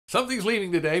Something's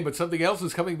leaving today, but something else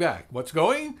is coming back. What's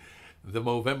going? The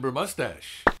Movember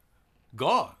mustache.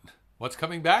 Gone. What's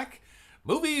coming back?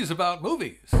 Movies about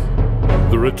movies.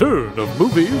 The return of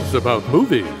movies about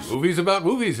movies. Movies about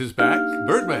movies is back.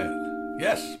 Birdman.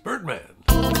 Yes, Birdman.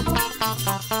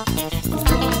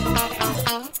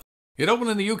 It opened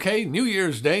in the UK New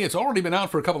Year's Day. It's already been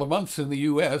out for a couple of months in the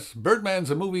US.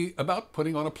 Birdman's a movie about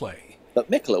putting on a play.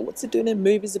 But Mickeleh, what's it doing in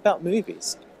movies about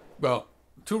movies? Well,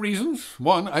 two reasons.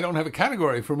 One, I don't have a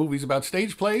category for movies about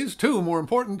stage plays. Two, more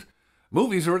important,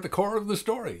 movies are at the core of the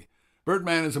story.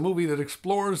 Birdman is a movie that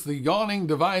explores the yawning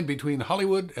divide between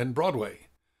Hollywood and Broadway,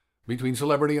 between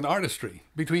celebrity and artistry,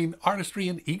 between artistry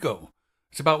and ego.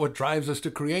 It's about what drives us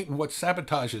to create and what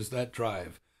sabotages that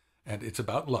drive. And it's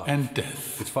about love. And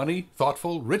death. It's funny,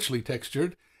 thoughtful, richly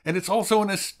textured, and it's also an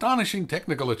astonishing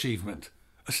technical achievement.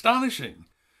 Astonishing.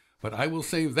 But I will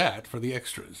save that for the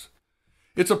extras.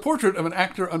 It's a portrait of an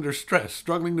actor under stress,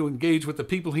 struggling to engage with the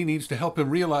people he needs to help him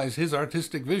realize his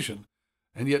artistic vision,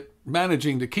 and yet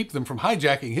managing to keep them from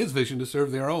hijacking his vision to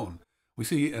serve their own. We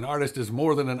see an artist as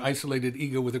more than an isolated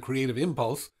ego with a creative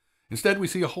impulse. Instead, we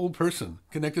see a whole person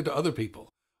connected to other people,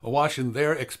 awash in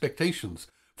their expectations,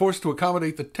 forced to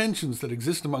accommodate the tensions that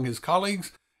exist among his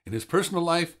colleagues, in his personal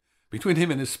life, between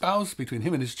him and his spouse, between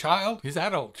him and his child, his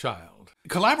adult child.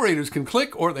 Collaborators can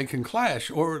click, or they can clash,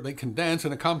 or they can dance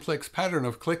in a complex pattern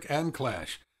of click and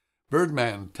clash.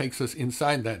 Birdman takes us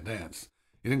inside that dance.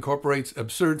 It incorporates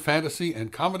absurd fantasy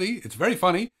and comedy. It's very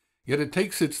funny, yet it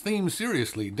takes its theme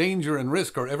seriously. Danger and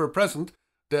risk are ever present.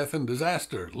 Death and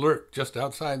disaster lurk just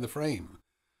outside the frame.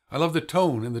 I love the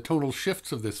tone and the tonal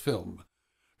shifts of this film.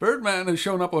 Birdman has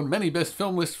shown up on many best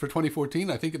film lists for 2014.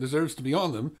 I think it deserves to be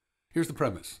on them. Here's the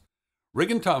premise.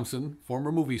 Regan Thompson,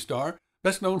 former movie star,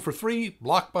 best known for 3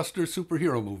 blockbuster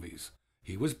superhero movies.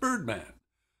 He was Birdman,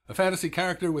 a fantasy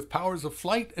character with powers of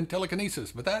flight and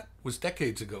telekinesis, but that was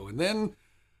decades ago. And then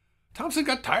Thompson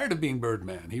got tired of being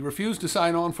Birdman. He refused to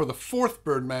sign on for the 4th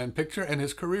Birdman picture, and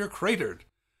his career cratered.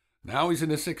 Now he's in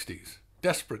his 60s,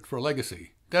 desperate for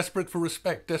legacy, desperate for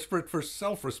respect, desperate for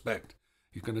self-respect.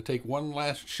 He's going to take one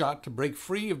last shot to break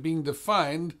free of being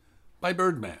defined by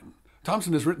Birdman.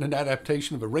 Thompson has written an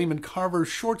adaptation of a Raymond Carver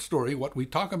short story, What We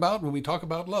Talk About When We Talk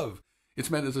About Love. It's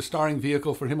meant as a starring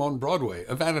vehicle for him on Broadway,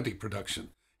 a vanity production.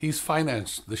 He's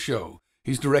financed the show.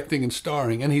 He's directing and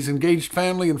starring, and he's engaged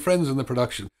family and friends in the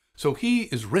production. So he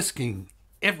is risking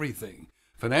everything,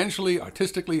 financially,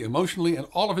 artistically, emotionally, and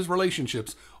all of his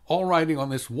relationships, all riding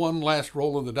on this one last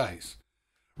roll of the dice.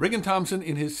 Regan Thompson,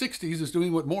 in his 60s, is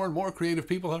doing what more and more creative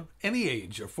people of any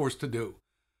age are forced to do.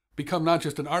 Become not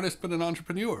just an artist, but an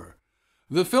entrepreneur.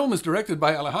 The film is directed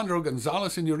by Alejandro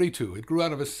Iñárritu. It grew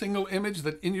out of a single image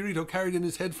that Iñárritu carried in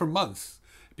his head for months.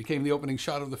 It became the opening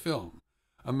shot of the film.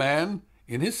 A man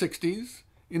in his 60s,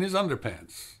 in his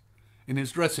underpants, in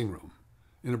his dressing room,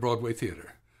 in a Broadway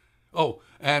theater. Oh,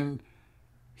 and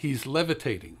he's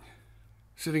levitating,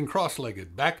 sitting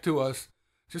cross-legged, back to us,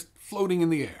 just floating in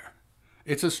the air.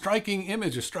 It's a striking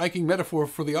image, a striking metaphor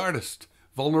for the artist.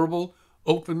 Vulnerable,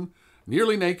 open,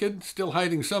 nearly naked, still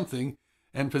hiding something,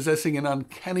 and possessing an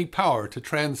uncanny power to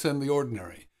transcend the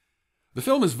ordinary. The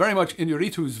film is very much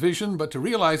Iñárritu's vision, but to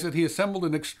realize it, he assembled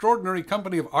an extraordinary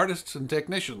company of artists and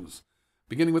technicians,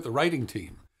 beginning with the writing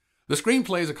team. The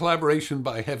screenplay is a collaboration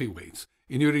by heavyweights,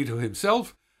 Iñárritu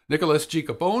himself, Nicolas G.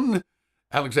 Capone,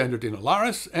 Alexander D.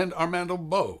 Nolaris, and Armando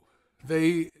Bo.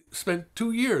 They spent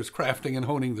 2 years crafting and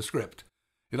honing the script.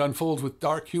 It unfolds with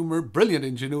dark humor, brilliant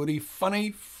ingenuity,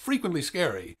 funny, frequently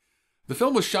scary. The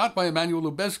film was shot by Emmanuel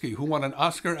Lubezki, who won an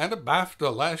Oscar and a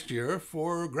BAFTA last year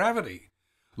for Gravity.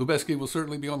 Lubezki will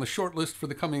certainly be on the short list for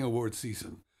the coming awards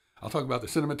season. I'll talk about the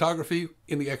cinematography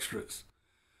in the extras.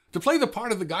 To play the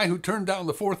part of the guy who turned down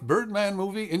the 4th Birdman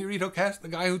movie, Iñárritu cast the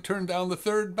guy who turned down the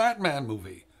 3rd Batman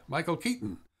movie, Michael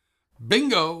Keaton.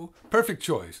 Bingo! Perfect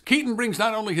choice. Keaton brings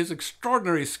not only his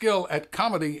extraordinary skill at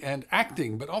comedy and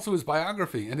acting, but also his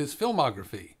biography and his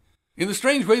filmography. In the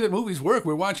strange way that movies work,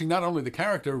 we're watching not only the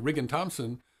character, Regan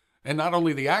Thompson, and not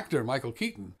only the actor, Michael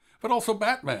Keaton, but also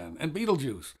Batman and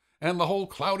Beetlejuice, and the whole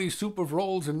cloudy soup of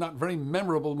roles in not very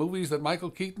memorable movies that Michael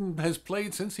Keaton has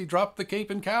played since he dropped the cape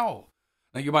and cowl.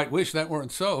 Now, you might wish that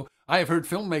weren't so. I have heard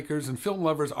filmmakers and film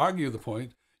lovers argue the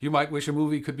point. You might wish a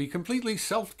movie could be completely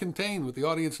self-contained, with the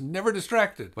audience never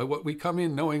distracted by what we come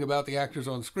in knowing about the actors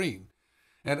on screen.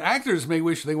 And actors may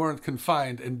wish they weren't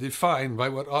confined and defined by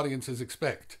what audiences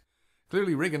expect.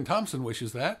 Clearly, Regan Thompson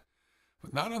wishes that,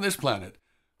 but not on this planet.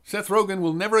 Seth Rogen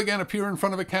will never again appear in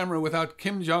front of a camera without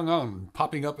Kim Jong-un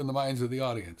popping up in the minds of the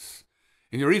audience.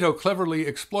 Iñárritu cleverly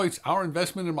exploits our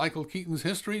investment in Michael Keaton's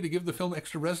history to give the film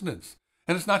extra resonance.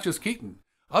 And it's not just Keaton.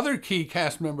 Other key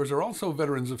cast members are also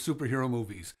veterans of superhero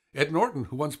movies. Ed Norton,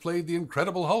 who once played the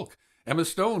Incredible Hulk. Emma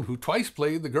Stone, who twice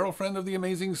played the girlfriend of the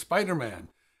Amazing Spider-Man.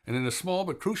 And in a small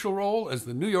but crucial role as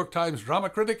the New York Times drama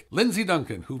critic, Lindsay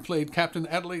Duncan, who played Captain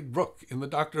Adelaide Brooke in the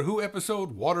Doctor Who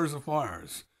episode Waters of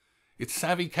Mars. It's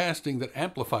savvy casting that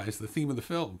amplifies the theme of the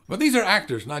film. But these are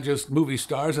actors, not just movie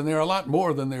stars, and they're a lot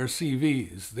more than their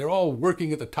CVs. They're all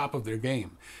working at the top of their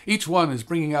game. Each one is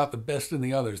bringing out the best in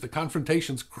the others. The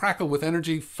confrontations crackle with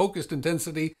energy, focused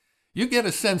intensity. You get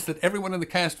a sense that everyone in the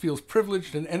cast feels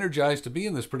privileged and energized to be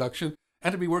in this production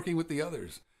and to be working with the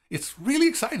others. It's really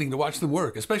exciting to watch them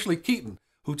work, especially Keaton,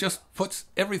 who just puts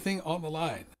everything on the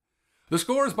line. The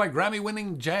score is by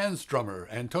Grammy-winning jazz drummer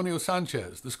Antonio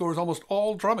Sanchez. The score is almost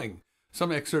all drumming.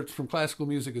 Some excerpts from classical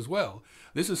music as well.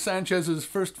 This is Sanchez's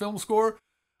first film score.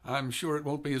 I'm sure it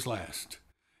won't be his last.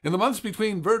 In the months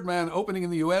between Birdman opening in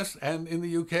the US and in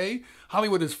the UK,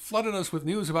 Hollywood has flooded us with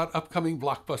news about upcoming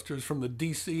blockbusters from the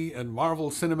DC and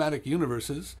Marvel cinematic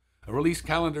universes, a release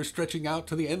calendar stretching out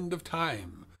to the end of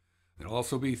time. There'll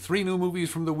also be 3 new movies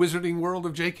from the wizarding world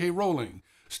of J.K. Rowling.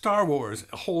 Star Wars,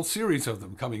 a whole series of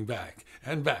them coming back,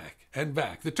 and back, and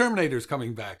back. The Terminator's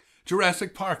coming back.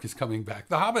 Jurassic Park is coming back.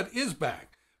 The Hobbit is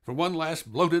back for one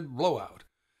last bloated blowout.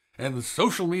 And the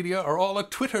social media are all a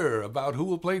Twitter about who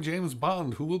will play James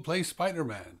Bond, who will play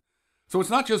Spider-Man. So it's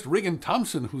not just Regan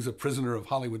Thompson who's a prisoner of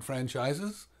Hollywood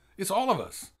franchises. It's all of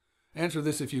us. Answer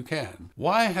this if you can.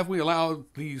 Why have we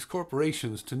allowed these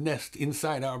corporations to nest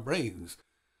inside our brains?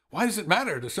 Why does it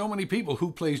matter to so many people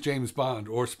who plays James Bond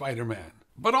or Spider-Man?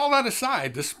 But all that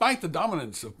aside, despite the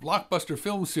dominance of blockbuster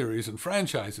film series and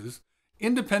franchises,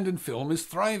 independent film is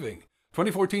thriving.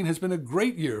 2014 has been a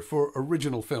great year for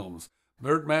original films.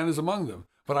 Birdman is among them.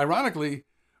 But ironically,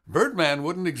 Birdman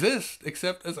wouldn't exist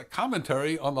except as a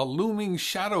commentary on the looming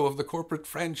shadow of the corporate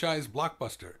franchise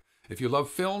blockbuster. If you love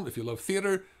film, if you love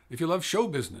theater, if you love show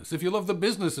business, if you love the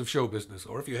business of show business,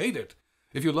 or if you hate it,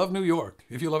 if you love New York,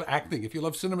 if you love acting, if you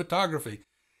love cinematography,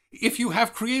 if you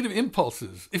have creative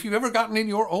impulses, if you've ever gotten in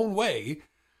your own way,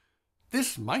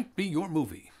 this might be your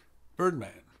movie.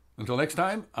 Birdman. Until next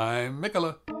time, I'm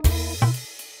Mickeleh.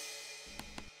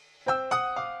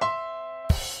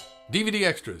 DVD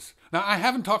extras. Now, I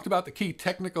haven't talked about the key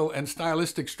technical and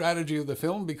stylistic strategy of the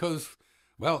film because,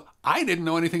 well, I didn't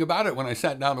know anything about it when I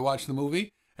sat down to watch the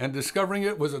movie, and discovering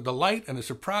it was a delight and a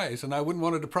surprise, and I wouldn't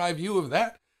want to deprive you of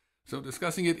that. So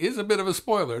discussing it is a bit of a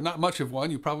spoiler, not much of one.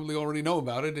 You probably already know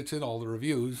about it. It's in all the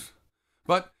reviews.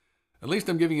 But at least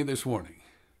I'm giving you this warning.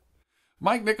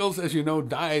 Mike Nichols, as you know,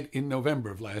 died in November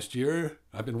of last year.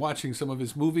 I've been watching some of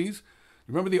his movies.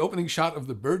 Remember the opening shot of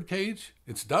The Birdcage?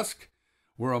 It's dusk.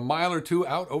 We're a mile or two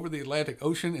out over the Atlantic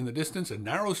Ocean. In the distance, a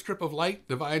narrow strip of light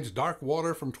divides dark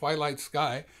water from twilight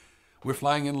sky. We're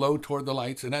flying in low toward the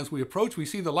lights, and as we approach, we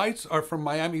see the lights are from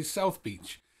Miami's South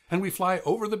Beach. And we fly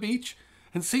over the beach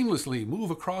and seamlessly move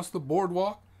across the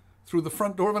boardwalk, through the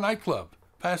front door of a nightclub,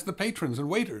 past the patrons and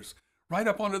waiters, right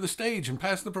up onto the stage and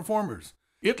past the performers.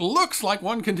 It looks like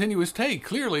one continuous take,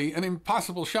 clearly an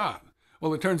impossible shot.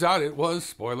 Well, it turns out it was,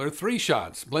 spoiler, 3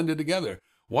 shots blended together.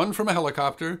 One from a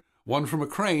helicopter, one from a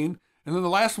crane, and then the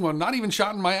last one not even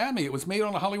shot in Miami. It was made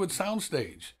on a Hollywood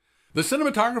soundstage. The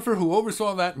cinematographer who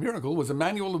oversaw that miracle was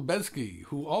Emmanuel Lubezki,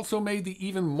 who also made the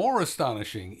even more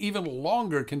astonishing, even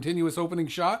longer continuous opening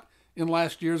shot in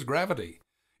last year's Gravity.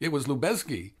 It was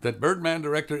Lubezki that Birdman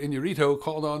director Iñárritu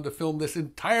called on to film this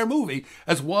entire movie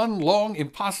as one long,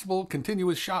 impossible,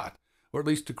 continuous shot, or at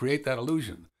least to create that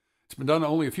illusion. It's been done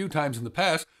only a few times in the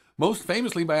past, most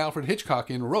famously by Alfred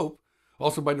Hitchcock in Rope,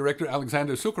 also by director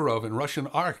Alexander Sokurov in Russian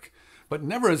Ark, but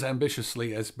never as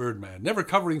ambitiously as Birdman, never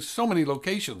covering so many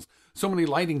locations, so many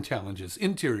lighting challenges,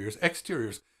 interiors,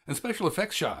 exteriors, and special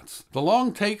effects shots. The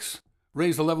long takes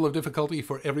raised the level of difficulty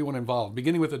for everyone involved,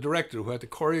 beginning with the director who had to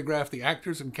choreograph the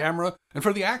actors and camera, and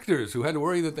for the actors who had to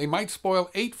worry that they might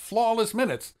spoil 8 flawless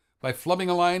minutes by flubbing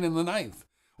a line in the 9th,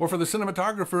 or for the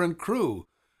cinematographer and crew,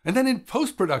 and then in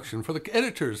post-production for the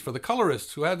editors, for the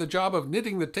colorists who had the job of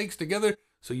knitting the takes together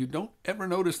so you don't ever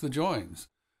notice the joins.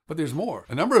 But there's more.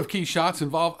 A number of key shots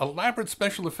involve elaborate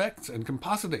special effects and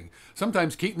compositing.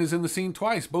 Sometimes Keaton is in the scene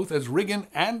twice, both as Regan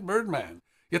and Birdman,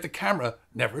 yet the camera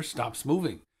never stops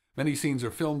moving. Many scenes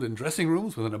are filmed in dressing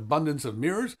rooms with an abundance of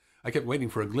mirrors. I kept waiting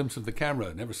for a glimpse of the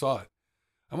camera, never saw it.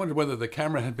 I wondered whether the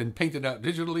camera had been painted out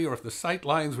digitally or if the sight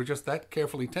lines were just that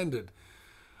carefully tended.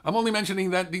 I'm only mentioning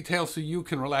that detail so you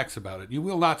can relax about it. You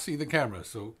will not see the camera,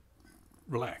 so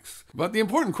relax. But the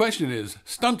important question is,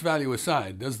 stunt value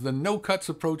aside, does the no-cuts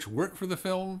approach work for the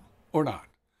film or not?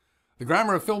 The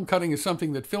grammar of film cutting is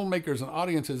something that filmmakers and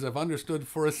audiences have understood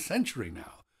for a century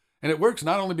now. And it works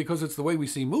not only because it's the way we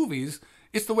see movies,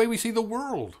 It's the way we see the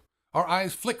world. Our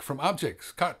eyes flick from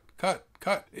objects. Cut, cut,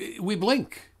 cut. We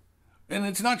blink. And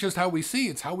it's not just how we see,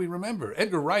 it's how we remember.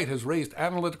 Edgar Wright has raised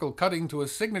analytical cutting to a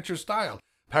signature style,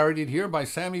 parodied here by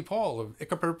Sammy Paul of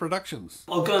Ichthyer Productions.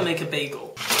 I'll go and make a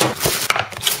bagel.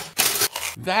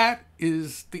 That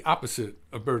is the opposite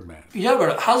of Birdman. Yeah, but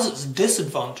it has its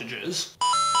disadvantages.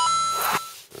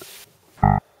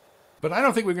 But I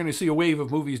don't think we're going to see a wave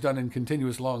of movies done in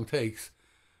continuous long takes.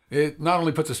 It not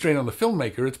only puts a strain on the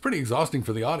filmmaker, it's pretty exhausting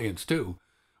for the audience too.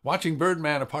 Watching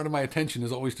Birdman, a part of my attention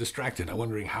is always distracted. I'm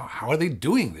wondering, how are they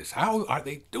doing this? How are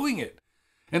they doing it?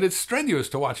 And it's strenuous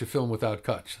to watch a film without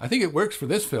cuts. I think it works for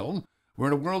this film. We're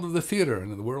in a world of the theater,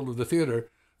 and in the world of the theater,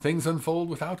 things unfold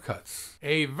without cuts.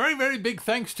 A very, very big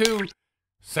thanks to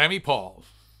Sammy Paul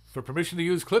for permission to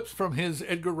use clips from his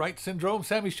Edgar Wright syndrome.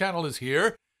 Sammy's channel is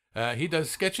here. He does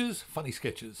sketches, funny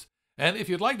sketches. And if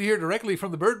you'd like to hear directly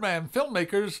from the Birdman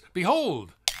filmmakers,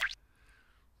 behold,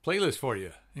 playlist for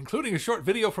you, including a short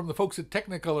video from the folks at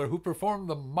Technicolor who performed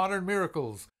the modern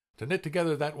miracles to knit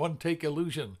together that one-take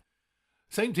illusion.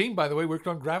 Same team, by the way, worked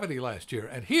on Gravity last year.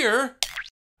 And here,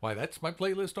 why, that's my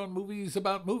playlist on movies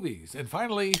about movies. And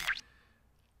finally,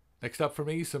 next up for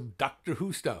me, some Doctor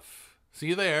Who stuff. See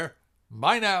you there.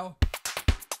 Bye now.